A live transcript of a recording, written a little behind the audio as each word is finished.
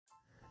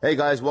Hey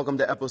guys, welcome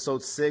to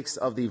episode 6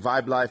 of the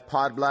Vibe Life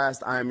Pod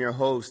Blast. I am your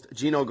host,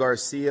 Gino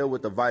Garcia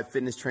with the Vibe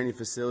Fitness Training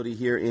Facility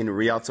here in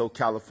Rialto,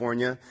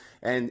 California.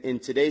 And in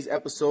today's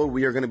episode,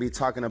 we are going to be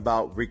talking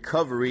about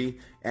recovery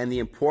and the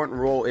important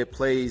role it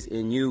plays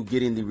in you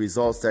getting the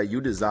results that you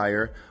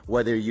desire,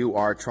 whether you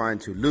are trying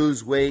to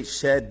lose weight,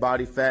 shed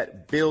body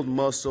fat, build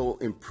muscle,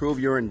 improve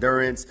your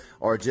endurance,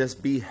 or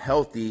just be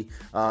healthy.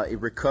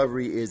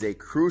 Recovery is a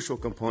crucial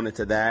component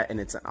to that,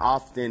 and it's an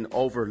often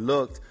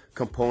overlooked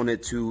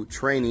component to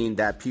training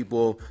that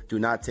people do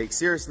not take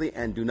seriously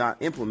and do not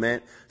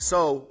implement.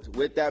 So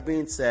with that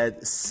being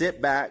said,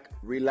 sit back,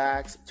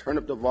 relax, turn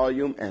up the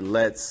volume, and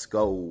let's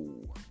go.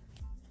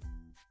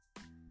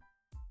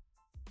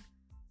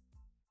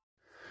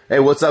 Hey,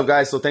 what's up,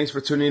 guys? So thanks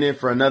for tuning in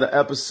for another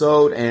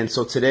episode. And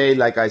so today,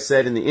 like I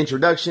said in the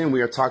introduction,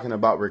 we are talking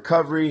about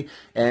recovery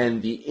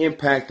and the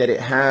impact that it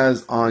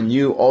has on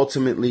you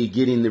ultimately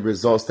getting the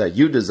results that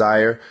you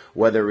desire,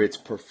 whether it's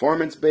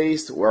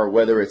performance-based or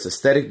whether it's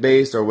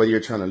aesthetic-based or whether you're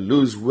trying to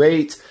lose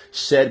weight,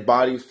 shed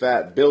body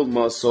fat, build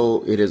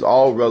muscle. It is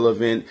all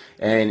relevant,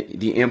 and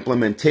the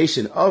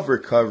implementation of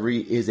recovery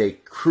is a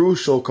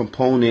crucial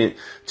component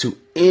to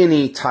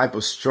any type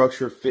of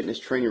structured fitness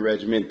training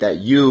regimen that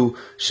you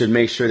should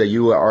make sure that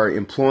you are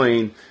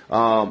employing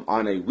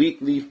on a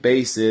weekly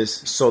basis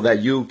so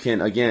that you can,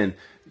 again,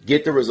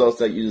 get the results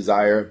that you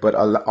desire, but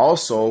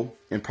also,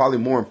 and probably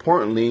more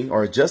importantly,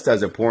 or just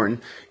as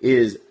important,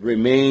 is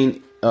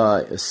remain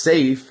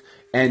safe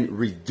and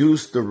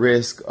reduce the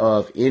risk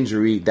of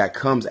injury that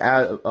comes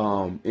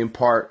in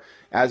part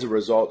as a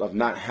result of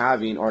not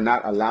having or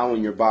not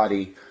allowing your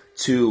body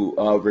to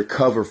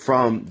recover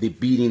from the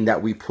beating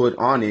that we put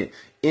on it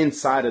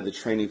inside of the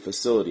training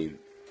facility.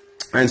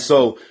 And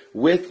so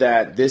with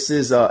that, this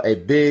is a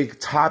big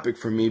topic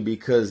for me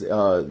because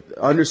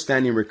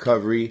understanding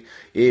recovery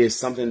is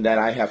something that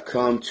I have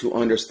come to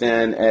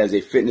understand as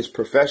a fitness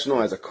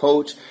professional, as a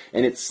coach,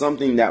 and it's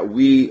something that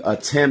we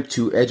attempt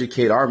to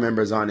educate our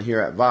members on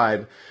here at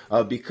Vibe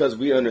because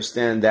we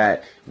understand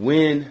that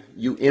when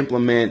you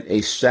implement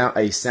a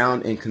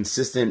sound and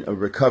consistent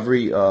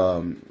recovery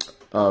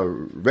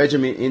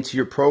regimen into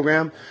your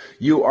program,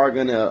 you are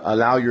going to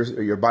allow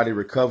your body to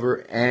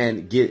recover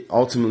and get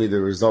ultimately the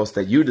results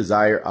that you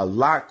desire a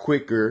lot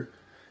quicker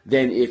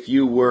than if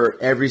you were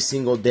every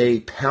single day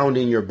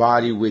pounding your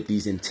body with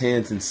these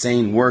intense,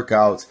 insane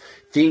workouts,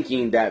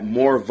 thinking that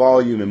more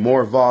volume and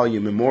more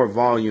volume and more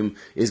volume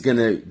is going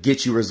to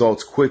get you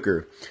results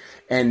quicker.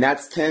 And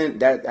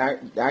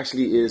that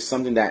actually is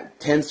something that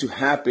tends to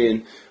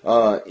happen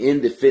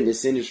in the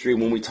fitness industry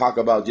when we talk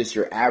about just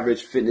your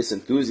average fitness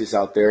enthusiast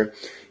out there,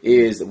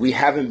 is we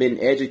haven't been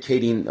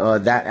educating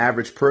that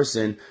average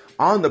person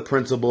on the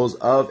principles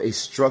of a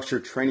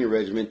structured training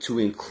regimen to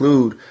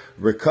include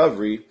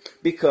recovery,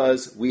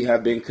 because we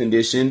have been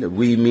conditioned,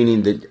 we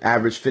meaning the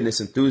average fitness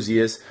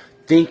enthusiast,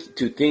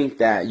 think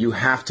that you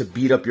have to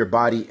beat up your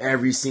body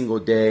every single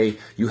day.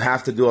 You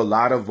have to do a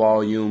lot of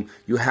volume.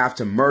 You have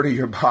to murder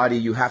your body.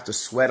 You have to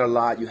sweat a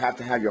lot. You have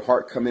to have your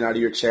heart coming out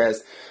of your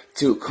chest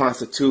to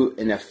constitute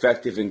an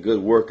effective and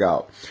good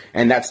workout.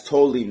 And that's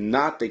totally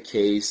not the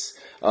case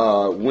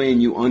when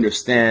you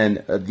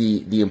understand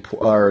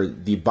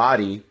the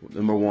body,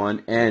 number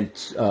one, and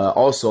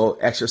also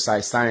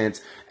exercise science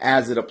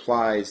as it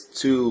applies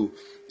to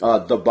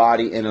the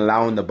body and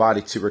allowing the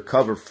body to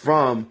recover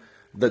from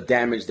the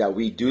damage that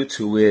we do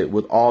to it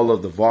with all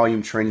of the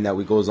volume training that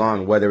goes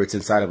on, whether it's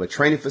inside of a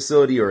training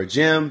facility or a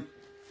gym,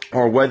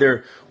 or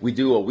whether we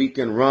do a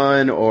weekend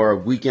run or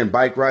weekend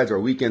bike rides or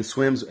weekend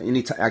swims,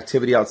 any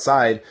activity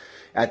outside.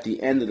 At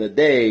the end of the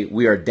day,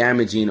 we are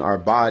damaging our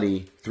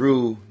body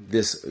through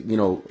this,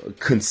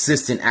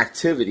 consistent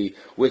activity,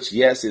 which,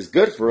 yes, is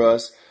good for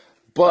us.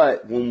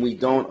 But when we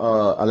don't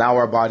allow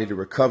our body to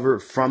recover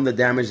from the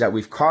damage that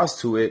we've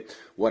caused to it,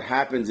 what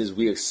happens is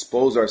we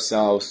expose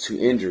ourselves to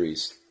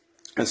injuries.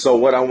 And so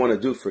what I want to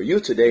do for you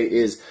today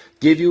is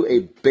give you a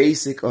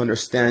basic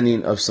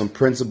understanding of some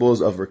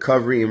principles of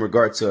recovery in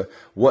regard to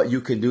what you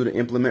can do to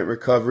implement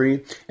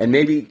recovery, and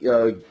maybe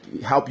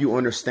help you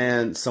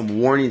understand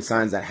some warning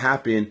signs that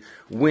happen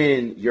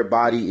when your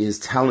body is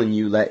telling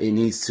you that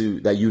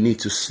you need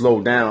to slow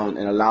down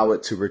and allow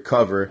it to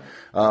recover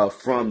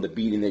from the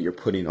beating that you're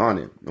putting on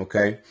it.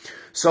 Okay.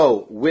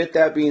 So with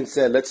that being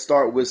said, let's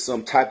start with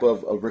some type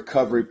of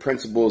recovery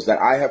principles that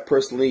I have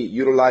personally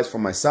utilized for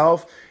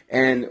myself,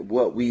 and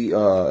what we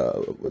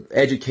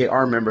educate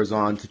our members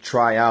on to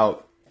try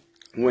out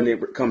when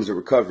it comes to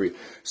recovery.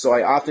 So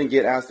I often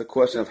get asked the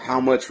question of how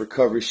much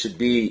recovery should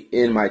be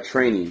in my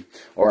training,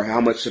 or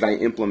how much should I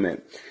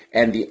implement?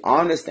 And the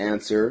honest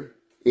answer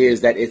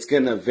is that it's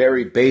going to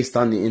vary based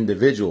on the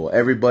individual.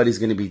 Everybody's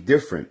going to be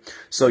different.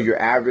 So your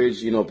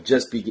average,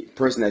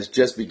 person that's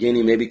just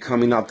beginning, maybe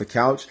coming off the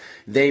couch,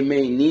 they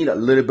may need a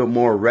little bit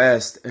more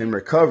rest and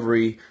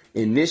recovery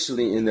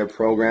initially in their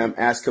program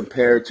as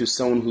compared to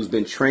someone who's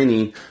been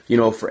training,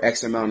 for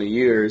X amount of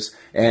years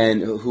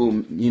and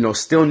who,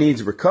 still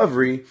needs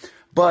recovery,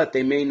 but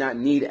they may not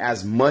need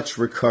as much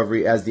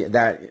recovery as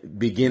that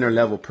beginner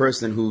level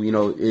person who,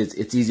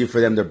 it's easier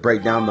for them to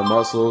break down the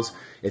muscles.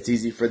 It's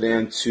easy for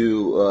them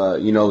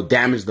to,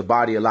 damage the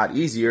body a lot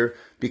easier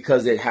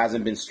because it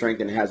hasn't been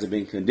strengthened, it hasn't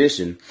been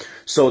conditioned.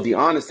 So the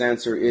honest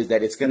answer is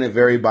that it's going to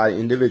vary by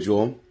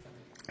individual.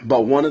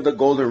 But one of the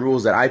golden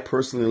rules that I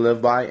personally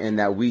live by and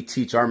that we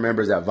teach our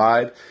members at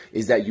Vibe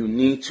is that you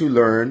need to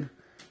learn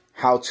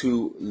how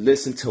to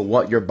listen to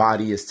what your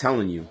body is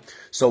telling you.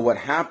 So what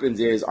happens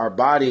is our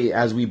body,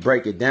 as we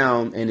break it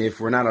down, and if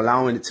we're not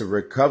allowing it to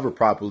recover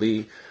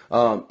properly,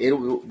 it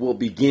will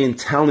begin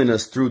telling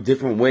us through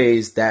different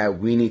ways that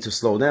we need to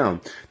slow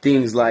down.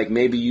 Things like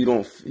maybe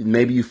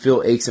you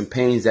feel aches and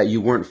pains that you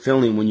weren't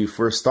feeling when you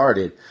first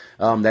started,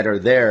 that are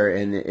there.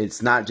 And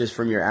it's not just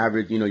from your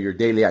average, your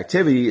daily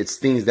activity. It's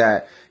things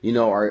that,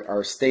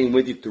 are staying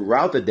with you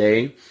throughout the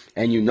day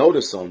and you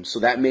notice them. So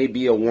that may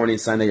be a warning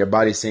sign that your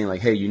body's saying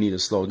like, hey, you need to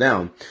slow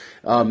down.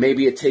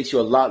 Maybe it takes you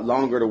a lot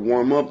longer to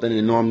warm up than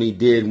it normally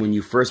did when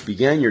you first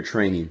began your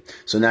training.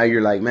 So now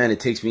you're like, man, it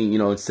takes me,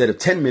 instead of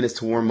 10 minutes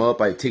to warm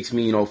up, it takes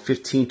me,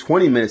 15,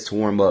 20 minutes to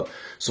warm up.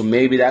 So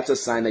maybe that's a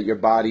sign that your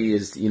body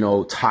is,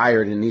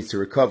 tired and needs to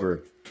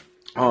recover.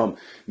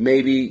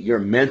 Maybe your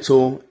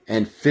mental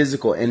and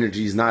physical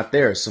energy is not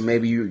there. So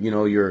maybe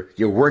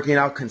you're working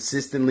out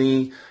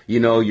consistently,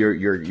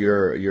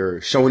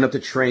 you're showing up to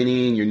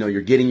training,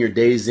 you're getting your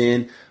days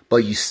in,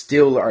 but you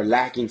still are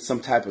lacking some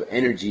type of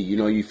energy.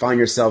 You find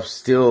yourself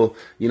still,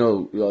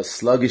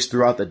 sluggish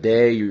throughout the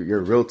day.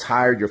 You're real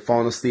tired. You're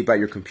falling asleep at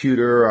your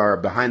computer or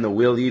behind the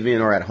wheel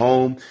even, or at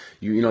home.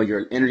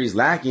 Your energy's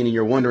lacking and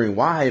you're wondering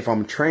why. If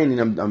I'm training,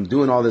 I'm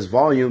doing all this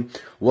volume.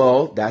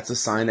 Well, that's a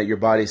sign that your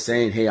body's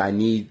saying, hey,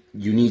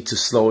 you need to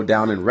slow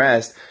down and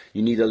rest.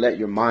 You need to let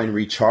your mind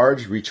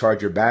recharge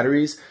your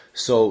batteries.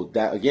 So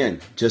that,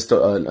 again, just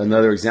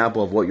another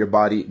example of what your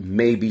body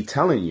may be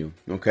telling you.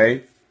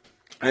 Okay.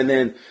 And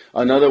then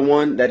another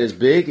one that is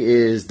big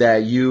is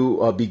that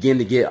you begin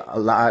to get a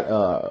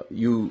lot,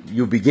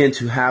 you begin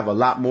to have a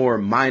lot more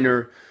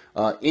minor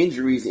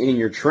injuries in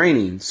your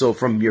training. So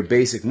from your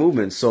basic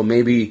movements. So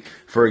maybe,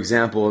 for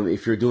example,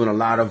 if you're doing a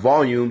lot of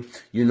volume,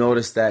 you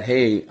notice that,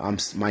 hey,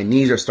 my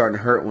knees are starting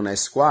to hurt when I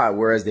squat,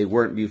 whereas they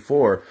weren't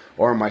before,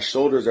 or my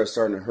shoulders are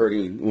starting to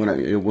hurting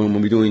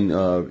when we're doing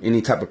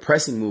any type of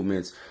pressing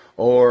movements.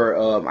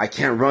 Or I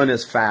can't run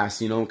as fast,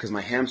 because my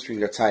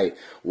hamstrings are tight.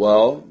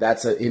 Well,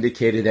 that's an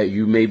indicator that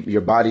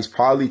your body's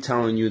probably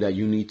telling you that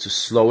you need to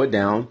slow it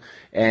down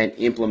and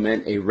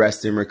implement a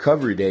rest and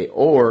recovery day,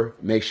 or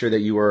make sure that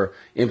you are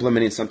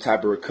implementing some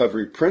type of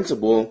recovery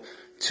principle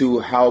to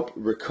help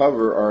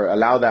recover or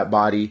allow that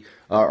body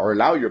or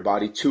allow your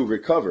body to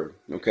recover.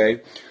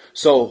 Okay.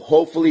 So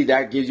hopefully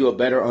that gives you a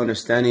better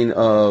understanding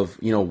of,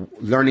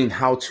 learning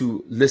how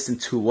to listen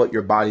to what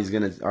your body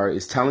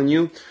is telling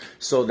you,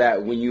 so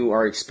that when you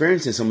are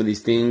experiencing some of these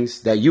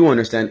things that you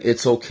understand,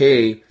 it's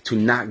okay to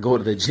not go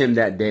to the gym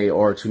that day,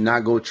 or to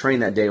not go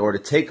train that day, or to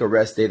take a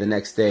rest day the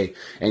next day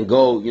and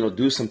go,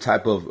 do some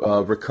type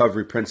of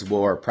recovery principle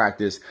or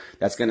practice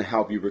that's going to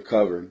help you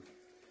recover.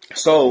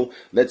 So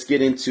let's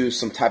get into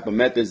some type of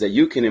methods that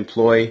you can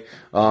employ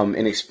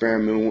and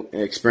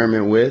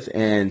experiment with,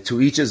 and to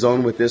each his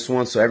own with this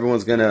one. So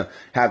everyone's going to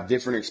have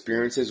different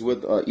experiences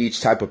with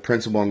each type of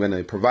principle I'm going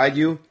to provide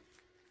you.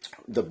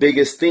 The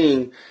biggest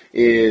thing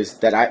is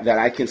that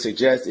I can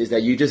suggest is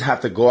that you just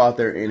have to go out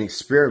there and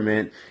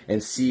experiment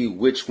and see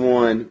which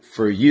one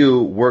for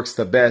you works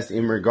the best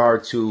in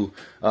regard to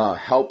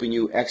helping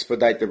you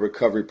expedite the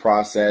recovery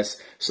process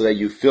so that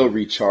you feel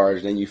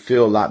recharged and you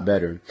feel a lot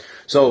better.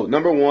 So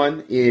number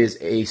one is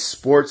a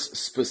sports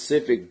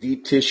specific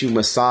deep tissue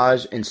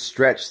massage and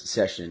stretch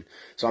session.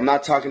 So I'm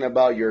not talking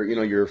about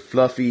your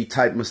fluffy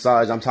type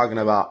massage. I'm talking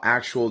about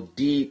actual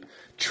deep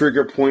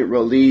trigger point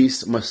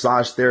release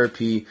massage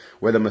therapy,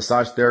 where the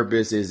massage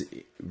therapist is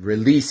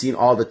releasing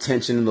all the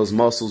tension in those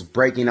muscles,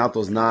 breaking out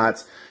those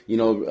knots,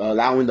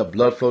 allowing the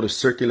blood flow to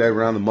circulate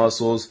around the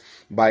muscles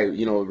by,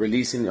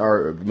 releasing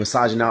or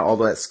massaging out all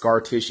that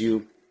scar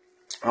tissue.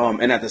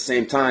 And at the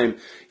same time,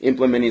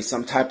 implementing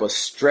some type of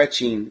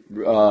stretching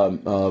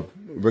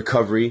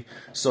recovery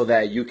so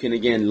that you can,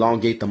 again,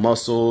 elongate the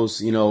muscles,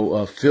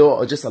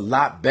 feel just a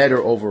lot better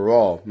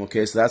overall.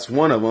 Okay, so that's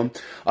one of them.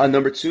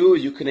 Number two,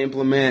 you can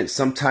implement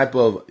some type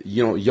of,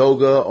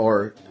 yoga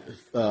or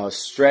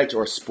stretch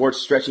or sports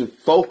stretching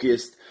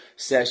focused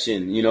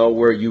session,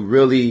 where you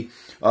really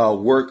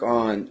work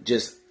on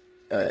just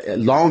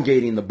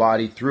elongating the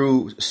body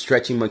through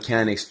stretching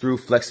mechanics, through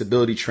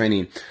flexibility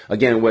training.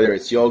 Again, whether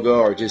it's yoga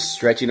or just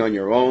stretching on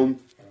your own,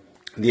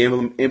 the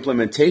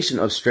implementation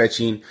of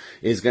stretching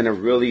is going to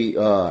really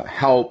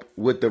help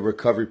with the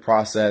recovery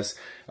process.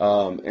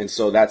 And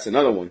so that's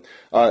another one.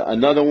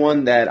 Another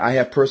one that I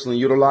have personally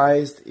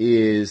utilized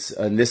is,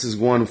 and this is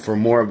one for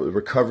more of a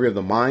recovery of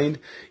the mind,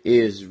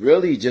 is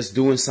really just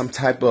doing some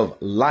type of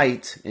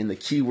light, and the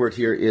key word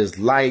here is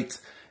light,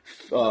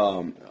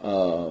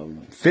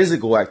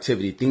 physical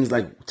activity, things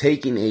like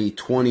taking a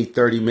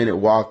 20-30 minute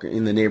walk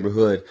in the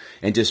neighborhood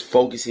and just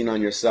focusing on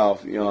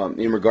yourself,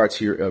 in regard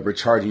to your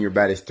recharging your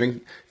batteries,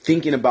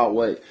 thinking about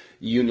what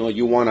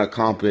you want to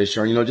accomplish,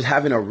 or just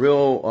having a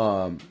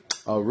real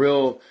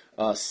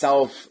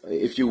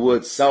if you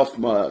would, self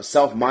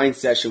mind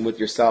session with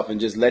yourself, and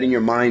just letting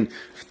your mind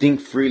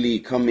think freely,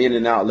 come in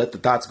and out, let the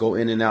thoughts go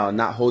in and out,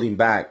 not holding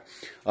back.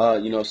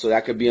 So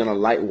that could be on a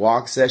light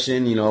walk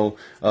session. You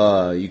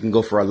can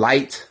go for a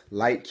light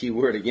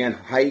keyword again,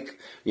 hike,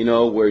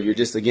 where you're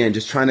just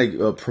trying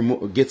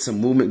to get some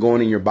movement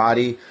going in your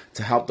body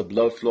to help the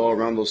blood flow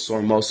around those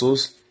sore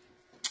muscles.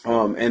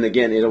 And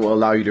again, it will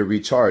allow you to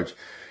recharge.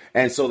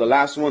 And so the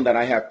last one that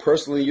I have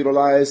personally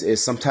utilized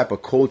is some type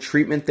of cold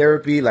treatment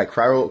therapy, like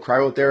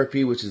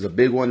cryotherapy, which is a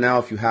big one now.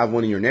 If you have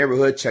one in your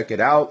neighborhood, check it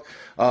out.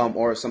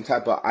 Or some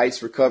type of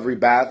ice recovery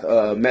bath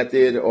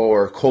method,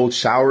 or cold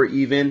shower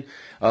even.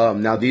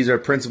 Now, these are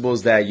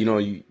principles that,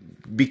 you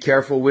be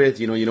careful with.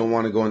 You don't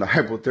want to go into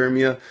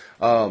hypothermia.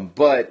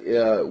 But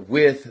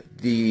with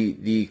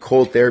the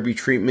cold therapy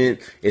treatment,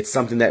 it's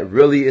something that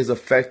really is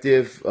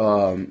effective.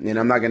 And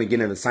I'm not going to get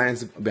into the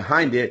science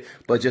behind it,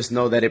 but just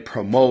know that it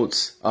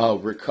promotes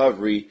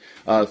recovery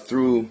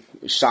through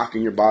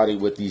shocking your body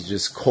with these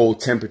just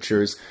cold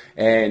temperatures,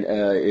 and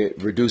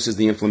it reduces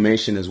the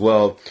inflammation as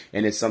well.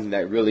 And it's something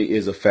that really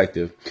is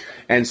effective.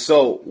 And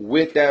so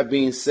with that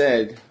being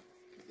said,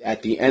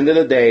 at the end of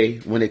the day,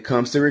 when it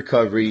comes to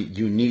recovery,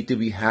 you need to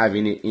be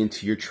having it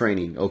into your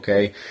training,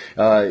 okay?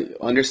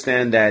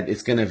 Understand that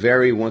it's going to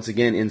vary. Once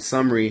again, in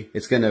summary,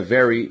 it's going to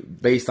vary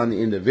based on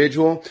the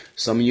individual.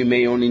 Some of you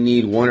may only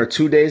need 1 or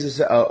 2 days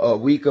a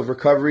week of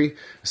recovery.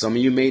 Some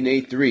of you may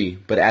need 3.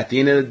 But at the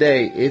end of the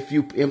day, if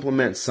you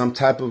implement some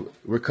type of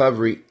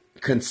recovery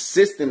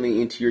consistently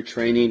into your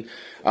training,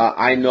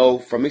 I know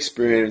from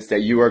experience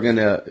that you are going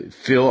to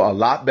feel a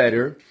lot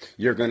better.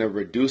 You're going to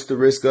reduce the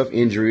risk of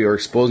injury or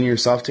exposing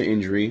yourself to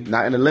injury.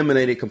 Not going to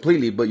eliminate it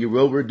completely, but you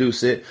will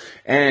reduce it.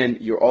 And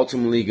you're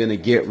ultimately going to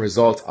get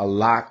results a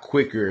lot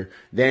quicker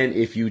than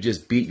if you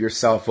just beat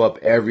yourself up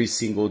every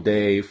single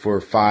day for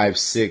 5,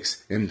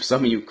 6, and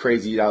some of you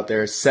crazy out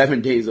there,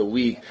 7 days a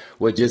week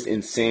with just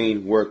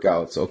insane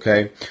workouts,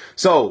 okay?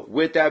 So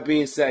with that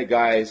being said,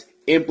 guys,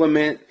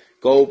 implement.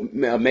 Go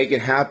make it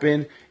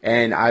happen,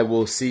 and I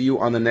will see you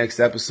on the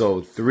next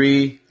episode.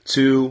 3,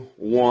 2,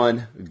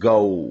 1,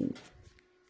 go.